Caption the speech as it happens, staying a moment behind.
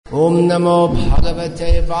Om Namo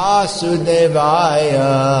Bhagavate Vasudevaya.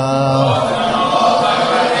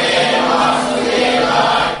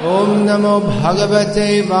 Om Namo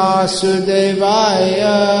Bhagavate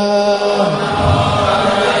Vasudevaya.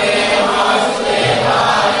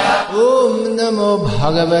 Om Namo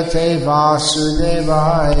Bhagavate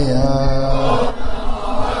Vasudevaya.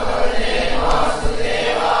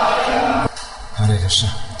 Hare Krishna.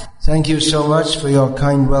 Thank you so much for your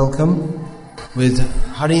kind welcome with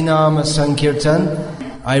Harinama Sankirtan.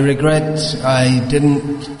 I regret I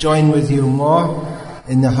didn't join with you more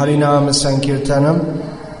in the Harinama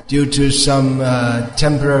Sankirtanam due to some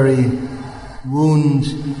temporary wound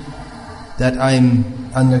that I'm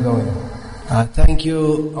undergoing. Thank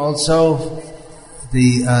you also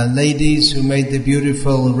the ladies who made the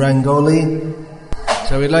beautiful Rangoli.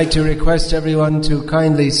 So we'd like to request everyone to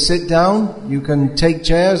kindly sit down. You can take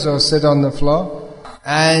chairs or sit on the floor.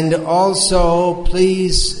 And also,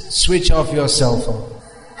 please switch off your cell phone.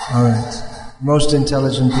 Alright. Most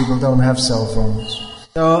intelligent people don't have cell phones.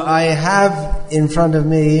 So I have in front of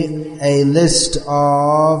me a list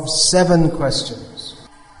of 7 questions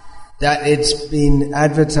that it's been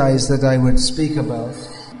advertised that I would speak about.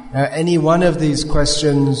 Now, any one of these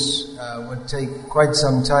questions would take quite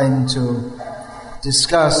some time to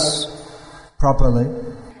discuss properly.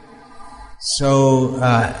 So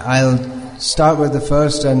I'll start with the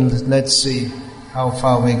first and let's see how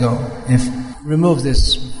far we go. Remove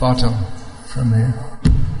this bottle from here.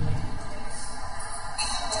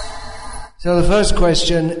 So the first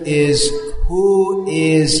question is, who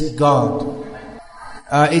is God?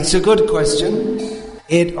 It's a good question.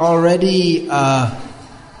 It already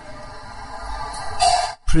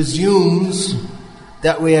presumes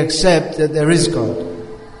that we accept that there is God.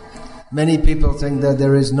 Many people think that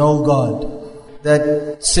there is no God.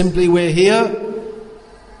 That simply we're here,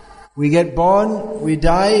 we get born, we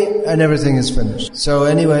die, and everything is finished. So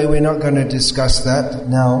anyway, we're not going to discuss that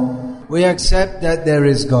now. We accept that there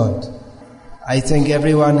is God. I think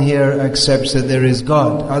everyone here accepts that there is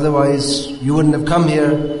God. Otherwise, you wouldn't have come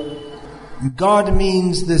here. God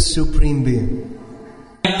means the Supreme Being.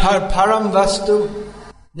 Param Vastu.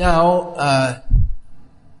 Now,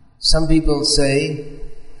 some people say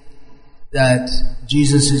that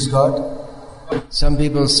Jesus is God. Some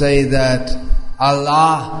people say that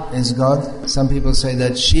Allah is God. Some people say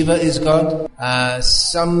that Shiva is God.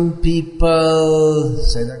 Some people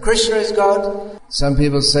say that Krishna is God. Some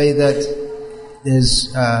people say that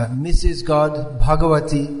there's Mrs. God,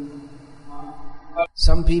 Bhagavati.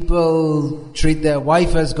 Some people treat their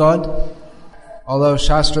wife as God, although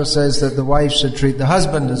Shastra says that the wife should treat the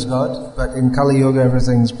husband as God, but in Kali Yuga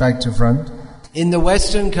everything's back to front. In the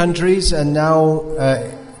Western countries, and now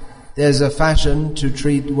there's a fashion to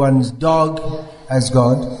treat one's dog as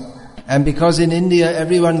God. And because in India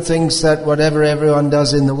everyone thinks that whatever everyone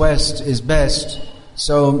does in the West is best,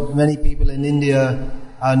 so many people in India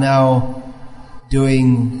are now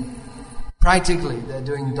doing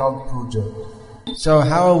dog puja. So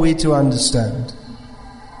how are we to understand?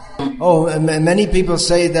 Many people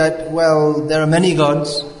say that, well, there are many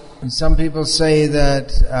gods. And some people say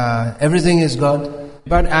that everything is God.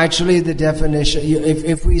 But actually the definition,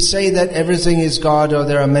 if we say that everything is God or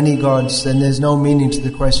there are many gods, then there's no meaning to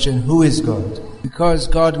the question, who is God? Because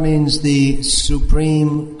God means the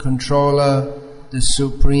supreme controller, the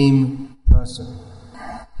supreme person.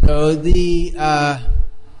 So the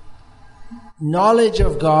knowledge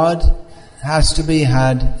of God has to be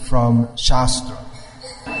had from Shastra.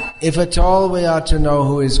 If at all we are to know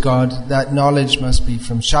who is God, that knowledge must be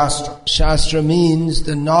from Shastra. Shastra means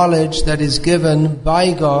the knowledge that is given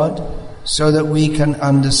by God so that we can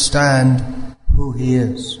understand who He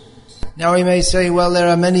is. Now we may say, well, there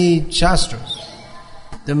are many Shastras.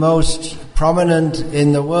 The most prominent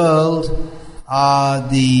in the world are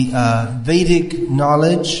the Vedic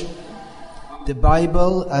knowledge, the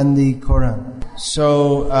Bible and the Quran.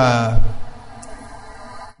 So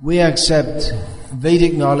we accept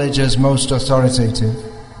Vedic knowledge as most authoritative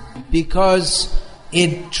because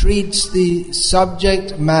it treats the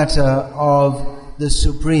subject matter of the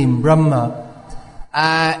Supreme Brahma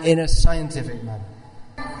in a scientific manner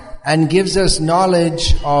and gives us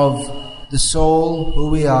knowledge of the soul, who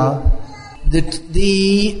we are.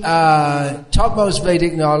 The topmost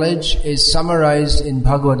Vedic knowledge is summarized in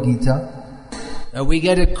Bhagavad Gita. We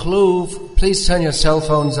get a clue. Please turn your cell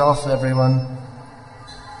phones off, everyone.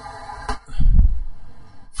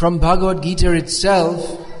 From Bhagavad Gita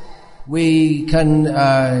itself, we can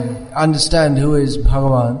understand who is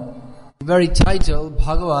Bhagavan. The very title,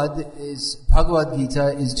 Bhagavad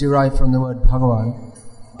Gita, is derived from the word Bhagavan.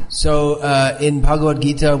 So in Bhagavad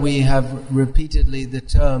Gita we have repeatedly the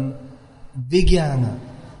term Vijnana.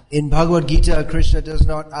 In Bhagavad Gita, Krishna does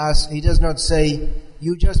not ask, he does not say,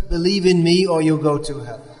 you just believe in me or you go to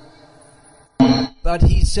hell. But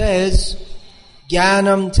he says,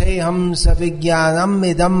 Jnanam teham savijnanam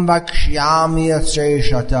idam vakshyami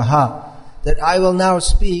asreshataha. That I will now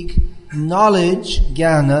speak knowledge,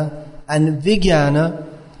 jnana, and vijnana,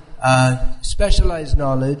 specialized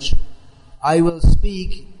knowledge, I will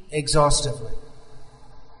speak exhaustively.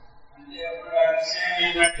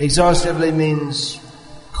 Exhaustively means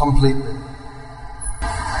completely.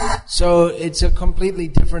 So it's a completely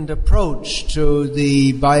different approach to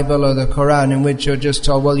the Bible or the Quran, in which you're just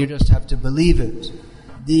told, well, you just have to believe it.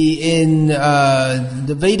 In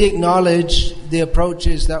the Vedic knowledge, the approach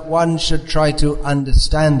is that one should try to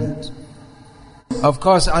understand it. Of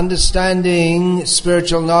course, understanding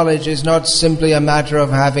spiritual knowledge is not simply a matter of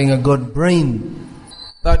having a good brain,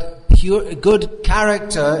 but good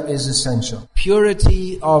character is essential.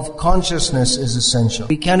 Purity of consciousness is essential.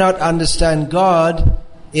 We cannot understand God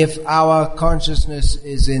if our consciousness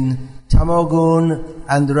is in tamogun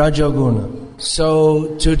and rajoguna.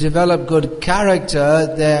 So to develop good character,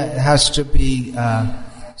 there has to be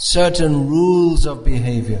certain rules of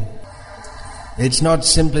behavior. It's not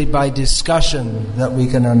simply by discussion that we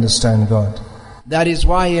can understand God. That is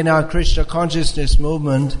why in our Krishna consciousness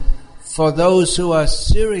movement, for those who are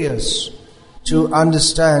serious to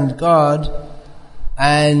understand God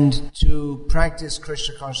and to practice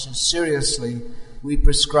Krishna consciousness seriously, we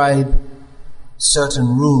prescribe certain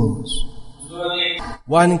rules.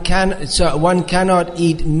 One cannot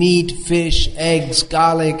eat meat, fish, eggs,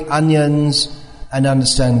 garlic, onions and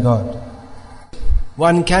understand God.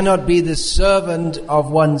 One cannot be the servant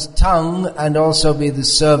of one's tongue and also be the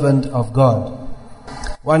servant of God.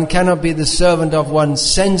 One cannot be the servant of one's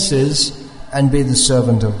senses and be the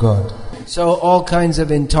servant of God. So all kinds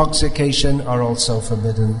of intoxication are also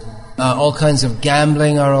forbidden. All kinds of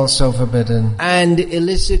gambling are also forbidden. And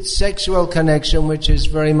illicit sexual connection, which is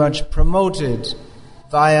very much promoted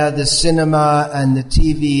via the cinema and the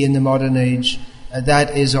TV in the modern age,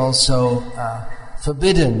 that is also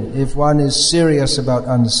forbidden if one is serious about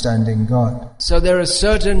understanding God. So there are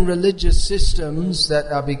certain religious systems that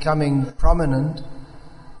are becoming prominent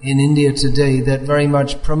in India today that very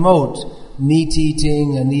much promote meat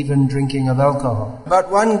eating and even drinking of alcohol. But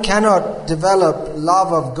one cannot develop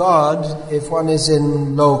love of God if one is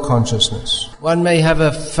in low consciousness. One may have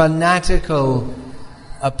a fanatical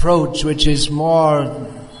approach which is more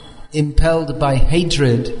impelled by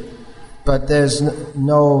hatred, but there's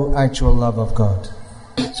no actual love of God.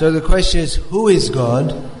 So the question is, who is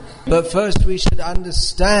God? But first we should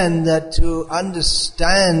understand that to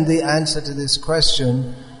understand the answer to this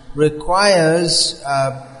question requires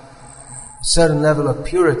a certain level of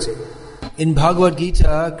purity. In Bhagavad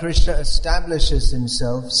Gita, Krishna establishes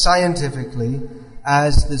himself scientifically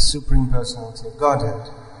as the Supreme Personality of Godhead.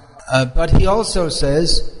 But he also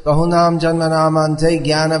says, Bahunam janmanam ante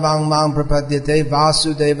jnanavang mam prapadyate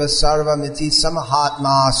vasudeva sarvamiti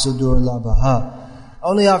samahatma sudurlabhaha.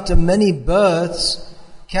 Only after many births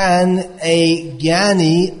can a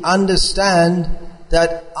jnani understand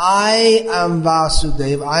that I am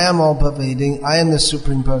Vasudeva, I am all-pervading, I am the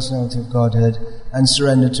Supreme Personality of Godhead, and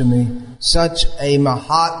surrender to me. Such a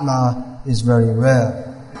Mahatma is very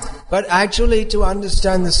rare. But actually to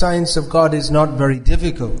understand the science of God is not very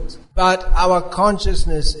difficult. But our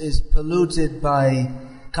consciousness is polluted by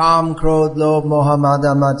Kam, Krodh, Lobh, Moha,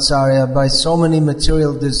 Mada, Matsarya, by so many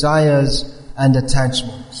material desires and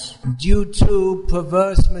attachments. Due to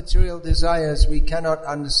perverse material desires, we cannot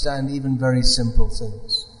understand even very simple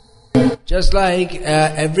things. Just like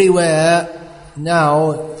everywhere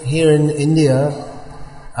now, here in India,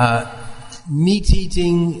 meat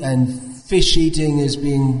eating and fish eating is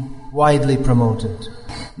being widely promoted.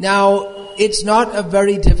 Now, it's not a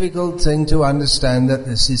very difficult thing to understand that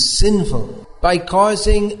this is sinful. By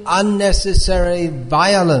causing unnecessary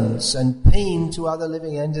violence and pain to other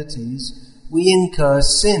living entities, we incur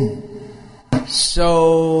sin.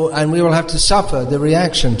 So, and we will have to suffer the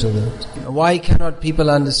reaction to that. Why cannot people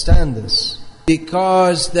understand this?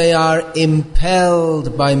 Because they are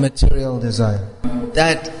impelled by material desire.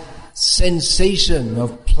 That sensation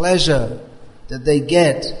of pleasure that they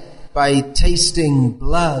get by tasting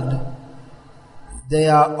blood, they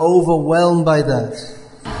are overwhelmed by that.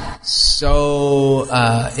 So,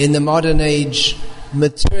 in the modern age,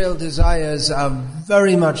 material desires are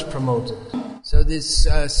very much promoted. So this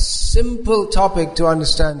simple topic to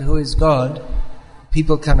understand who is God,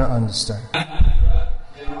 people cannot understand.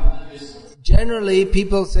 Generally,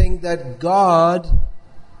 people think that God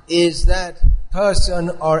is that person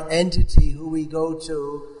or entity who we go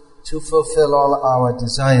to fulfill all our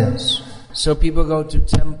desires. So people go to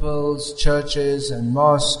temples, churches and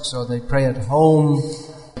mosques, or they pray at home.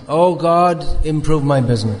 Oh God, improve my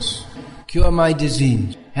business. Cure my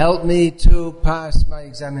disease. Help me to pass my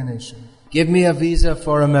examination. Give me a visa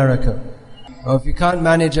for America. Or if you can't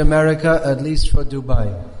manage America, at least for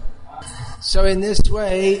Dubai. So in this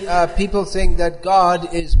way, people think that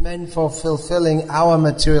God is meant for fulfilling our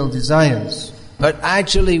material desires. But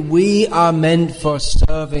actually, we are meant for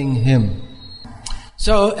serving Him.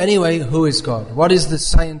 So anyway, who is God? What is the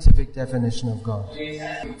scientific definition of God?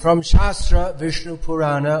 From Shastra, Vishnu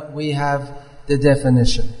Purana, we have the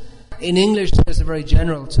definition. In English, there's a very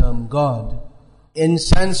general term, God. In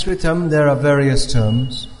Sanskritam, there are various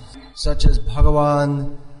terms, such as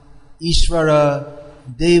Bhagavan, Ishvara,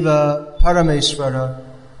 Deva, Parameshvara,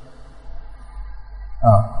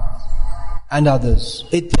 and others,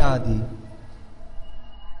 ityadi.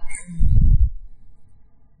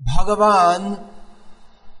 Bhagavan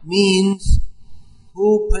means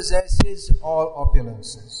who possesses all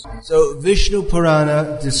opulences. So Vishnu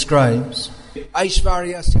Purana describes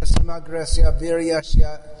Aishvaryasya samagrasya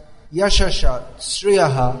viryasya yashasha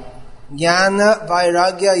sriyaha jnana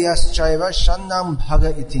vairagya yaschaiva shannam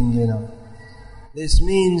bhaga itingena. This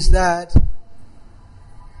means that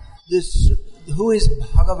who is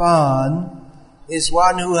Bhagavan is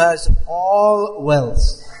one who has all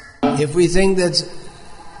wealth. If we think that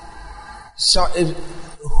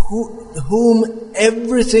whom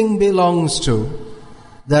everything belongs to,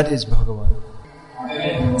 that is Bhagavan.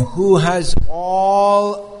 Who has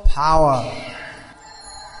all power,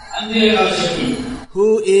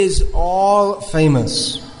 who is all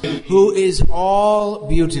famous, who is all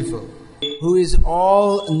beautiful, who is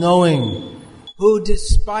all knowing, who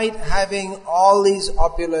despite having all these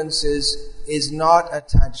opulences is not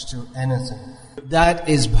attached to anything. That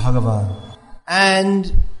is Bhagavan.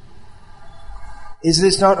 And is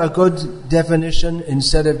this not a good definition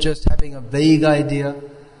instead of just having a vague idea?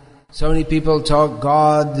 So many people talk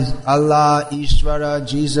God, Allah, Ishvara,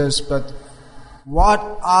 Jesus, but what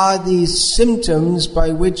are these symptoms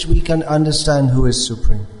by which we can understand who is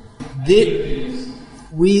supreme?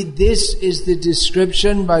 This is the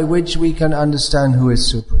description by which we can understand who is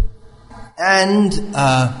supreme. And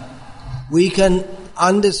we can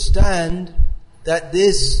understand that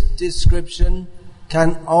this description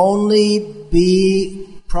can only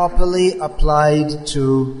be properly applied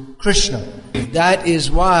to Krishna. That is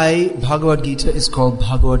why Bhagavad Gita is called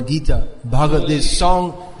Bhagavad Gita.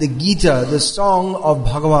 The Gita, the song of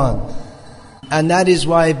Bhagavan. And that is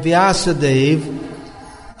why Vyasadeva,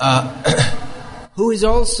 who is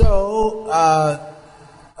also a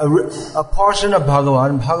portion of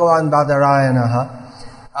Bhagavan, Bhagavan Badarayanaha,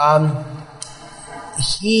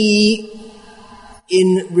 he,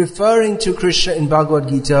 in referring to Krishna in Bhagavad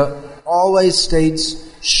Gita, always states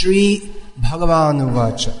Shri Bhagavan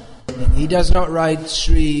Uvacha. He does not write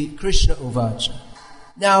Shri Krishna Uvacha.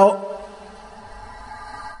 Now,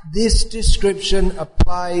 this description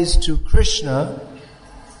applies to Krishna,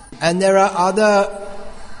 and there are other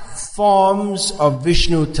forms of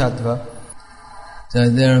Vishnu Tattva. So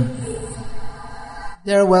they're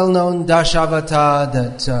well-known Dashavatar,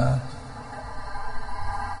 that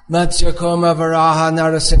Matsya Koma Varaha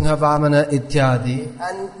Narasingha Vamana Ityadi,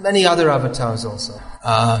 and many other avatars also.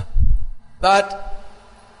 But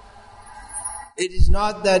it is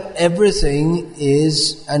not that everything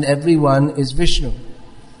is and everyone is Vishnu.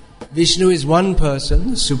 Vishnu is one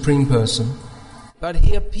person, the supreme person, but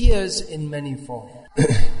he appears in many forms.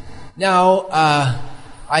 Now,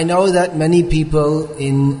 I know that many people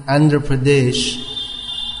in Andhra Pradesh,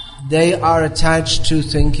 they are attached to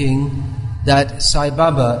thinking that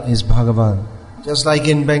Saibaba is Bhagavan. Just like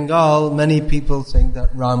in Bengal, many people think that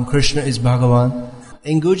Ram Krishna is Bhagavan.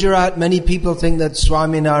 In Gujarat, many people think that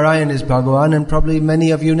Swami Narayan is Bhagavan, and probably many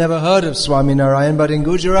of you never heard of Swami Narayan, but in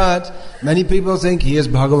Gujarat, many people think he is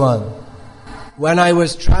Bhagavan. When I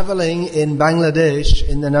was traveling in Bangladesh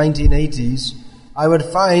in the 1980s, I would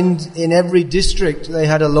find in every district they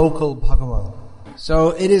had a local Bhagavan. So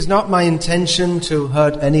it is not my intention to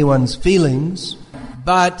hurt anyone's feelings,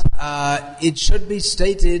 but it should be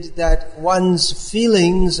stated that one's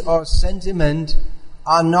feelings or sentiment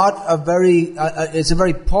are not it's a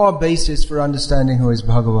very poor basis for understanding who is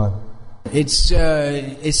Bhagavan. It's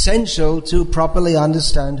essential to properly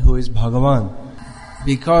understand who is Bhagavan.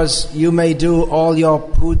 Because you may do all your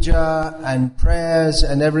puja and prayers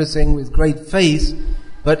and everything with great faith,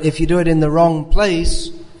 but if you do it in the wrong place,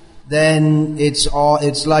 then it's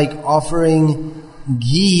like offering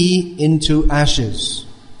ghee into ashes.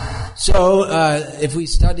 So, if we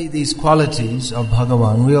study these qualities of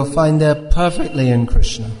Bhagavan, we'll find they're perfectly in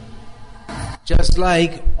Krishna. Just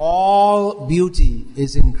like all beauty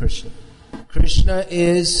is in Krishna. Krishna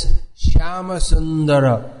is Shyama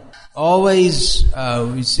Sundara. Always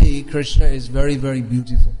we see Krishna is very, very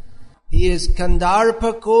beautiful. He is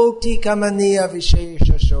Kandarpa Koti Kamaniya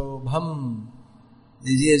Vishesha Shobham.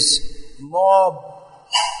 He is more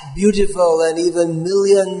beautiful than even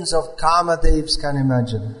millions of Kamadevs can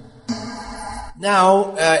imagine.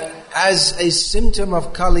 Now, as a symptom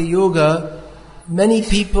of Kali Yuga, many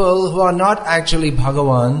people who are not actually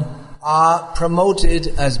Bhagavan are promoted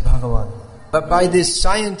as Bhagavan. But by this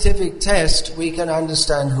scientific test, we can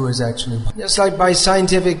understand who is actually Bhagavan. Just like by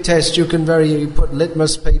scientific test, you put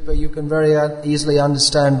litmus paper, you can very easily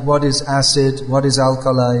understand what is acid, what is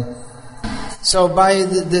alkali. So by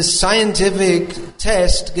this scientific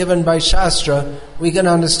test given by Shastra, we can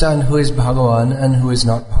understand who is Bhagavan and who is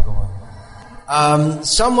not Bhagavan.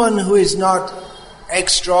 Someone who is not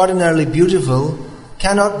extraordinarily beautiful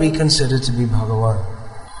cannot be considered to be Bhagavan.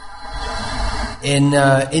 In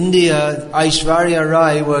India, Aishwarya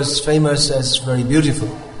Rai was famous as very beautiful.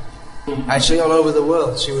 Actually, all over the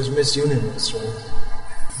world, she was Miss Universe, right?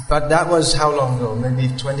 But that was how long ago? Maybe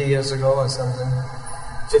 20 years ago or something?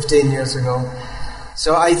 15 years ago.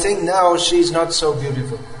 So I think now she's not so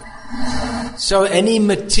beautiful. So any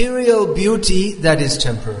material beauty, that is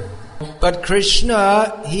temporary. But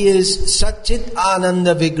Krishna, he is Satchit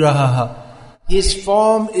Ananda Vigraha. His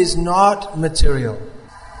form is not material.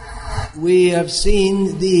 We have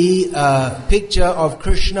seen the picture of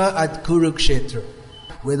Krishna at Kurukshetra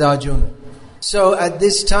with Arjuna. So at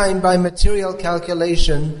this time, by material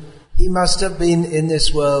calculation, he must have been in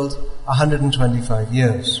this world 125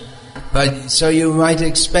 years. But so you might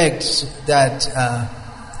expect that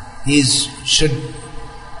he should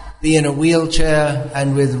be in a wheelchair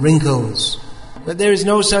and with wrinkles. But there is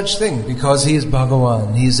no such thing because he is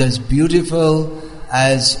Bhagavan. He is as beautiful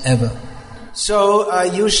as ever. So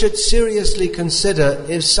you should seriously consider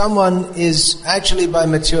if someone is actually by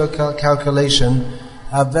material calculation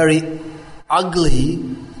very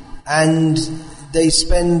ugly and they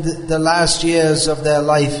spend the last years of their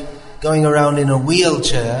life going around in a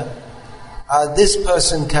wheelchair, this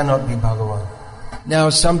person cannot be Bhagavan.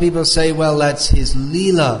 Now some people say, well, that's his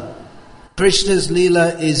Leela. Krishna's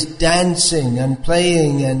Leela is dancing and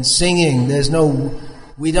playing and singing.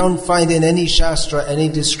 We don't find in any Shastra any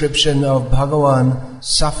description of Bhagavan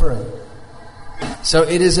suffering. So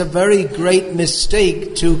it is a very great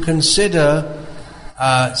mistake to consider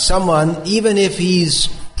someone, even if he's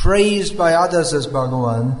praised by others as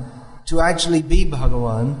Bhagavan, to actually be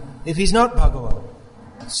Bhagavan, if he's not Bhagavan.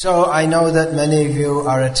 So I know that many of you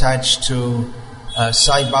are attached to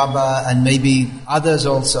Saibaba and maybe others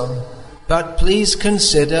also. But please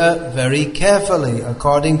consider very carefully,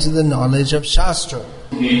 according to the knowledge of Shastra.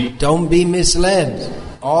 Don't be misled.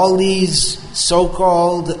 All these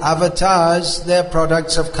so-called avatars, they're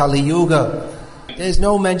products of Kali Yuga. There's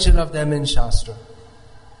no mention of them in Shastra.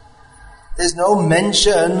 There's no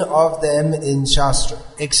mention of them in Shastra,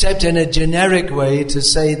 except in a generic way to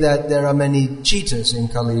say that there are many cheaters in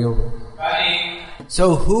Kali Yuga.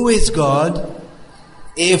 So who is God?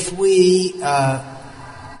 If we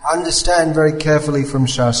understand very carefully from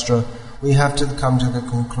Shastra, we have to come to the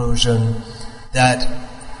conclusion that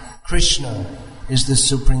Krishna is the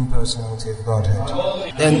Supreme Personality of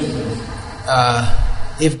Godhead. Then,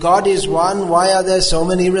 if God is one, why are there so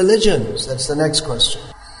many religions? That's the next question.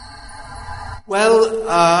 Well,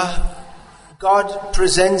 God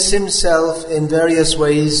presents Himself in various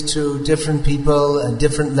ways to different people at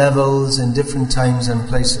different levels in different times and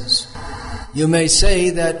places. You may say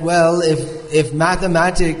that, well, if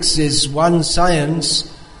mathematics is one science,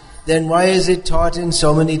 then why is it taught in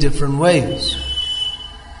so many different ways?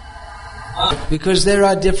 Because there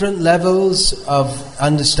are different levels of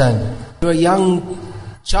understanding. To a young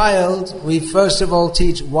child, we first of all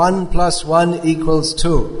teach 1 + 1 =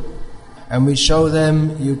 2. And we show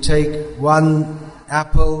them, you take one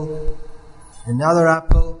apple, another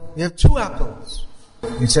apple, you have 2 apples.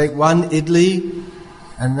 You take one idli,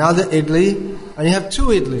 another idli, and you have 2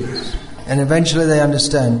 idlis. And eventually they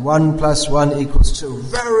understand 1 + 1 = 2.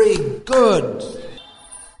 Very good.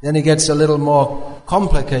 Then it gets a little more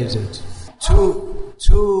complicated.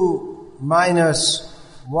 2 minus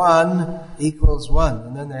 1 = 1.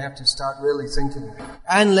 And then they have to start really thinking.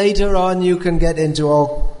 And later on you can get into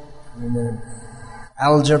all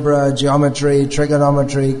algebra, geometry,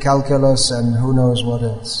 trigonometry, calculus, and who knows what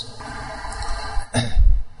else.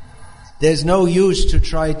 There's no use to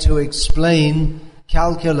try to explain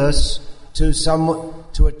calculus to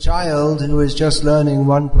to a child who is just learning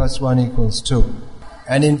 1 + 1 = 2.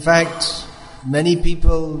 And in fact, many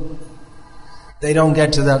people, they don't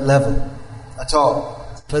get to that level at all.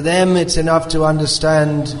 For them, it's enough to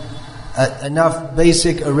understand enough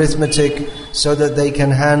basic arithmetic so that they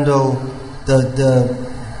can handle the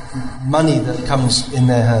money that comes in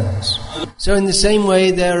their hands. So in the same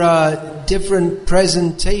way, there are different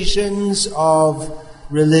presentations of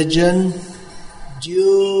religion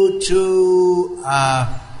due to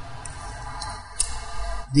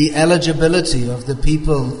the eligibility of the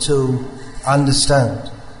people to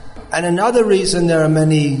understand. And another reason there are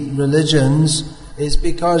many religions is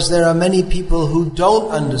because there are many people who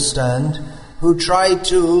don't understand, who try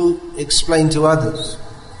to explain to others.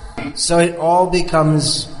 So it all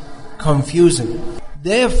becomes confusing.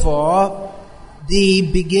 Therefore,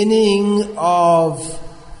 the beginning of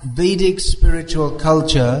Vedic spiritual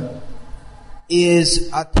culture is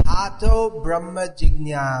Atato Brahma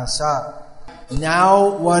Jignasa.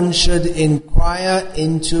 Now one should inquire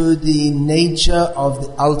into the nature of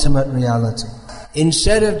the ultimate reality.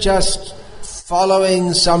 Instead of just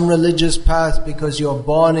following some religious path because you're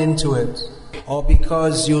born into it, or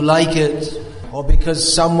because you like it, or because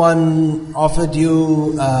someone offered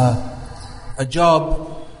you a job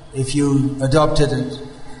if you adopted it,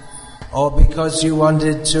 or because you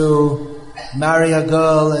wanted to marry a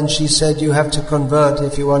girl and she said you have to convert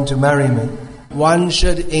if you want to marry me. One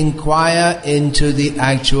should inquire into the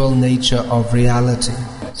actual nature of reality.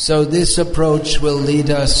 So this approach will lead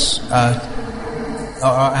us,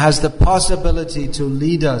 or has the possibility to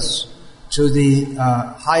lead us to the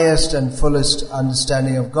highest and fullest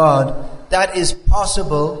understanding of God that is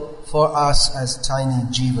possible for us as tiny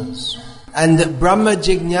jivas. And the Brahma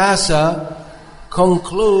Jignasa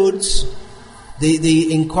concludes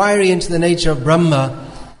the inquiry into the nature of Brahma,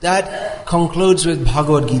 that concludes with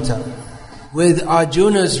Bhagavad Gita. With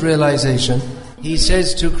Arjuna's realization, he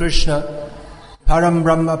says to Krishna, Param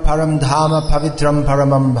Brahma, Param Dhamma, Pavitram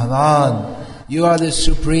Paramam Bhavan. You are the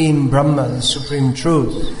supreme Brahma, the supreme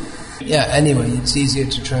truth. Yeah, anyway, it's easier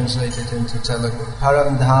to translate it into Telugu.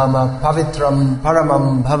 Param Dhamma, Pavitram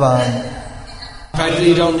Paramam Bhavan. Frankly,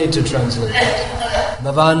 you don't need to translate it.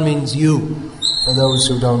 Bhavan means you, for those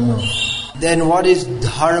who don't know. Then what is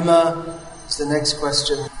dharma? Is the next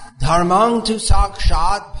question. Dharmang tu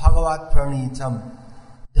sakshat bhagavat pranitam.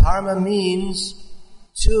 Dharma means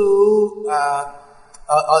to,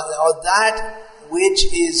 or that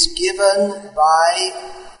which is given by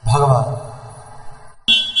Bhagavan.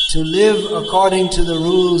 To live according to the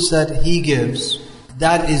rules that he gives,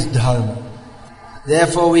 that is dharma.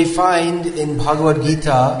 Therefore we find in Bhagavad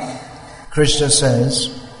Gita, Krishna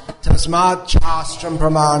says, Tasmat shastram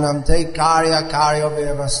pramanam te karya karyo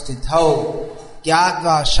vyavastito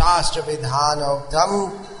gyatva shastra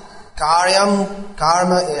vidhanoktam karyam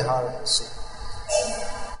karma eharasi.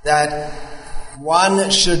 That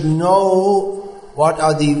one should know what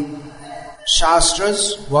are the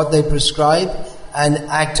shastras, what they prescribe, and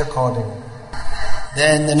act accordingly.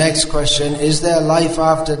 Then the next question, is there life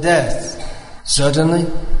after death? Certainly.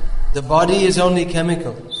 The body is only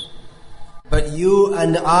chemicals. But you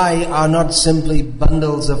and I are not simply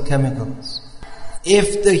bundles of chemicals.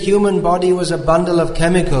 If the human body was a bundle of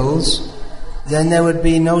chemicals, then there would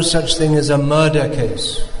be no such thing as a murder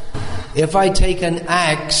case. If I take an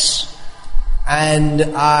axe and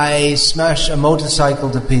I smash a motorcycle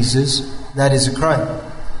to pieces, that is a crime.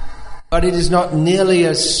 But it is not nearly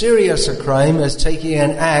as serious a crime as taking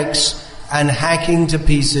an axe and hacking to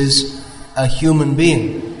pieces a human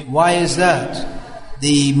being. Why is that?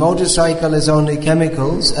 The motorcycle is only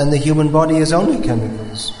chemicals and the human body is only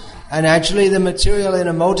chemicals. And actually the material in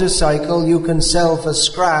a motorcycle you can sell for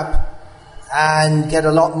scrap and get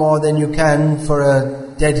a lot more than you can for a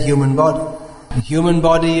dead human body. The human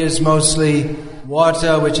body is mostly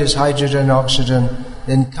water, which is hydrogen, oxygen,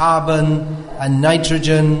 then carbon and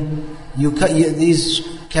nitrogen. These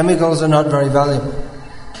chemicals are not very valuable.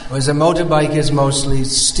 Whereas a motorbike is mostly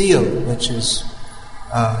steel, which is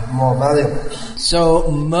more valuable.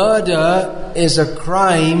 So murder is a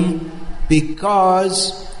crime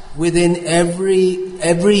because within every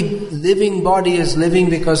living body is living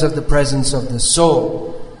because of the presence of the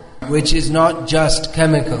soul, which is not just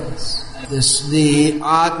chemicals. The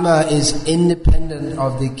Atma is independent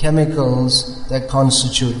of the chemicals that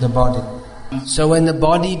constitute the body. So when the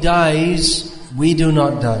body dies, we do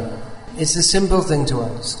not die. It's a simple thing to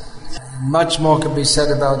understand. Much more could be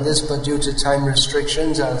said about this, but due to time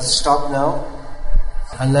restrictions, I'll stop now,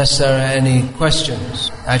 unless there are any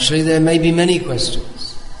questions. Actually, there may be many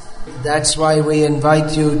questions. That's why we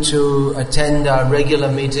invite you to attend our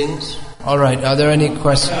regular meetings. All right, are there any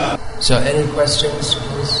questions? So, any questions,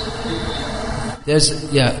 please?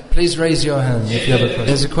 Please raise your hand if you have a question.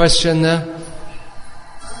 There's a question there.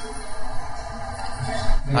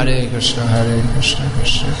 Hare Krishna, Hare Krishna,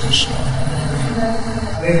 Krishna Krishna,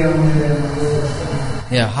 Hare Hare.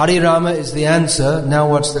 Yeah, Hare Rama is the answer. Now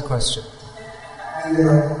what's the question? I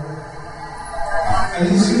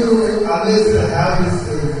used to always have this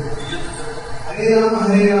Hare Rama,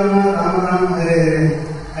 Rama Rama, Hare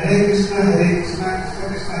Hare, Hare Krishna, Krishna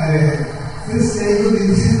Krishna, Hare Hare. Since childhood,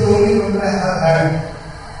 this is the only one I have had.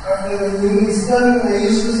 But in ISKCON, I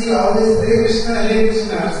used to see always Hare Krishna,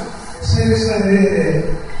 Krishna Krishna, Hare Hare,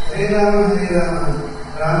 Hare Rama,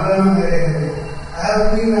 Rama Rama, Hare Hare. I have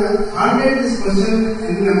been haunted this question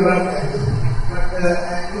in number of times. But I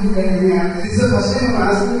think this is the first time I'm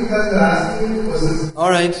asking because they're asking me questions. All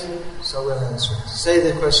right, so we'll answer it. Say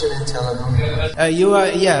the question in Telugu.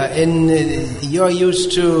 You are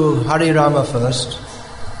used to Hare Rama first,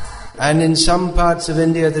 and in some parts of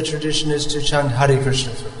India the tradition is to chant Hare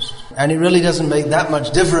Krishna first. And it really doesn't make that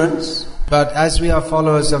much difference. But as we are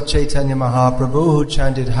followers of Chaitanya Mahaprabhu, who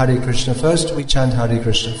chanted Hare Krishna first, we chant Hare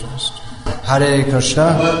Krishna first. Hare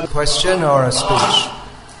Krishna. Question or a speech?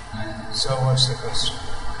 So what's the question?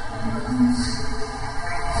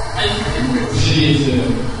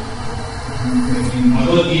 In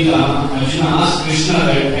Bhagavad Gita, Arjuna asked Krishna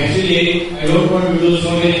that actually I don't want to do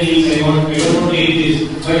so many things, I don't want to eat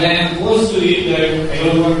this, but I am forced to eat that, I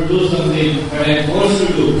don't want to do something, but I am forced to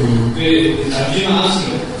do. Arjuna asked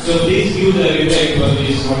him, so please give the reply for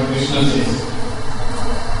this, what Krishna says.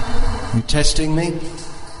 You testing me?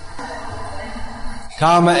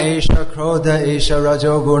 Kama esha krodha esha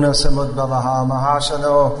rajo guna samudbhavaha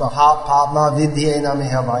mahashano mahapama vidyena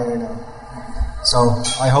mihavayena. So,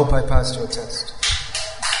 I hope I passed your test.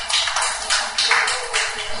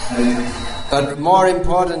 But more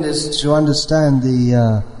important is to understand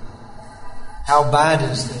the how bad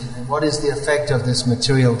is this, what is the effect of this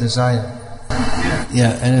material desire.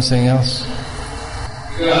 Yeah, anything else?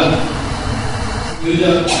 There are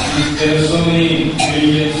so many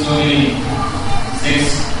religions, so many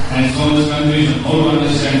sects, and so much confusion. How to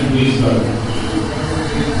understand who is God?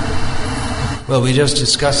 Well, we just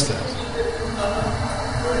discussed that.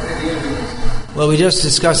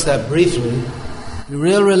 Briefly.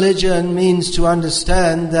 Real religion means to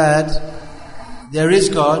understand that there is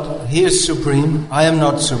God, He is supreme, I am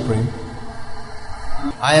not supreme.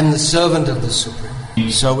 I am the servant of the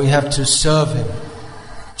Supreme. So we have to serve Him.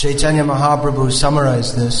 Chaitanya Mahaprabhu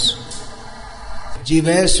summarized this.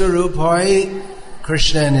 Jivesu Rupai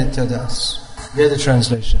Krishna Nityadas. Hear the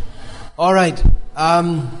translation. Alright.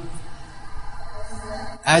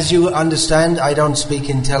 As you understand, I don't speak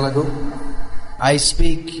in Telugu. I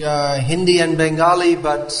speak Hindi and Bengali,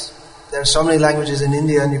 but there are so many languages in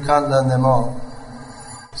India and you can't learn them all.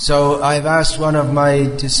 So I've asked one of my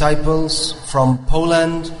disciples from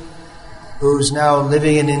Poland, who's now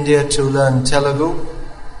living in India, to learn Telugu.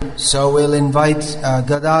 So we'll invite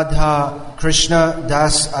Gadadha Krishna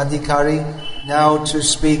Das Adhikari now to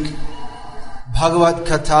speak Bhagavad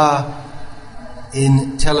Katha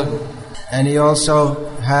in Telugu. And he also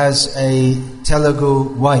has a Telugu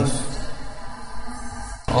wife,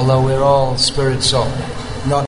 although we're all spirit soul.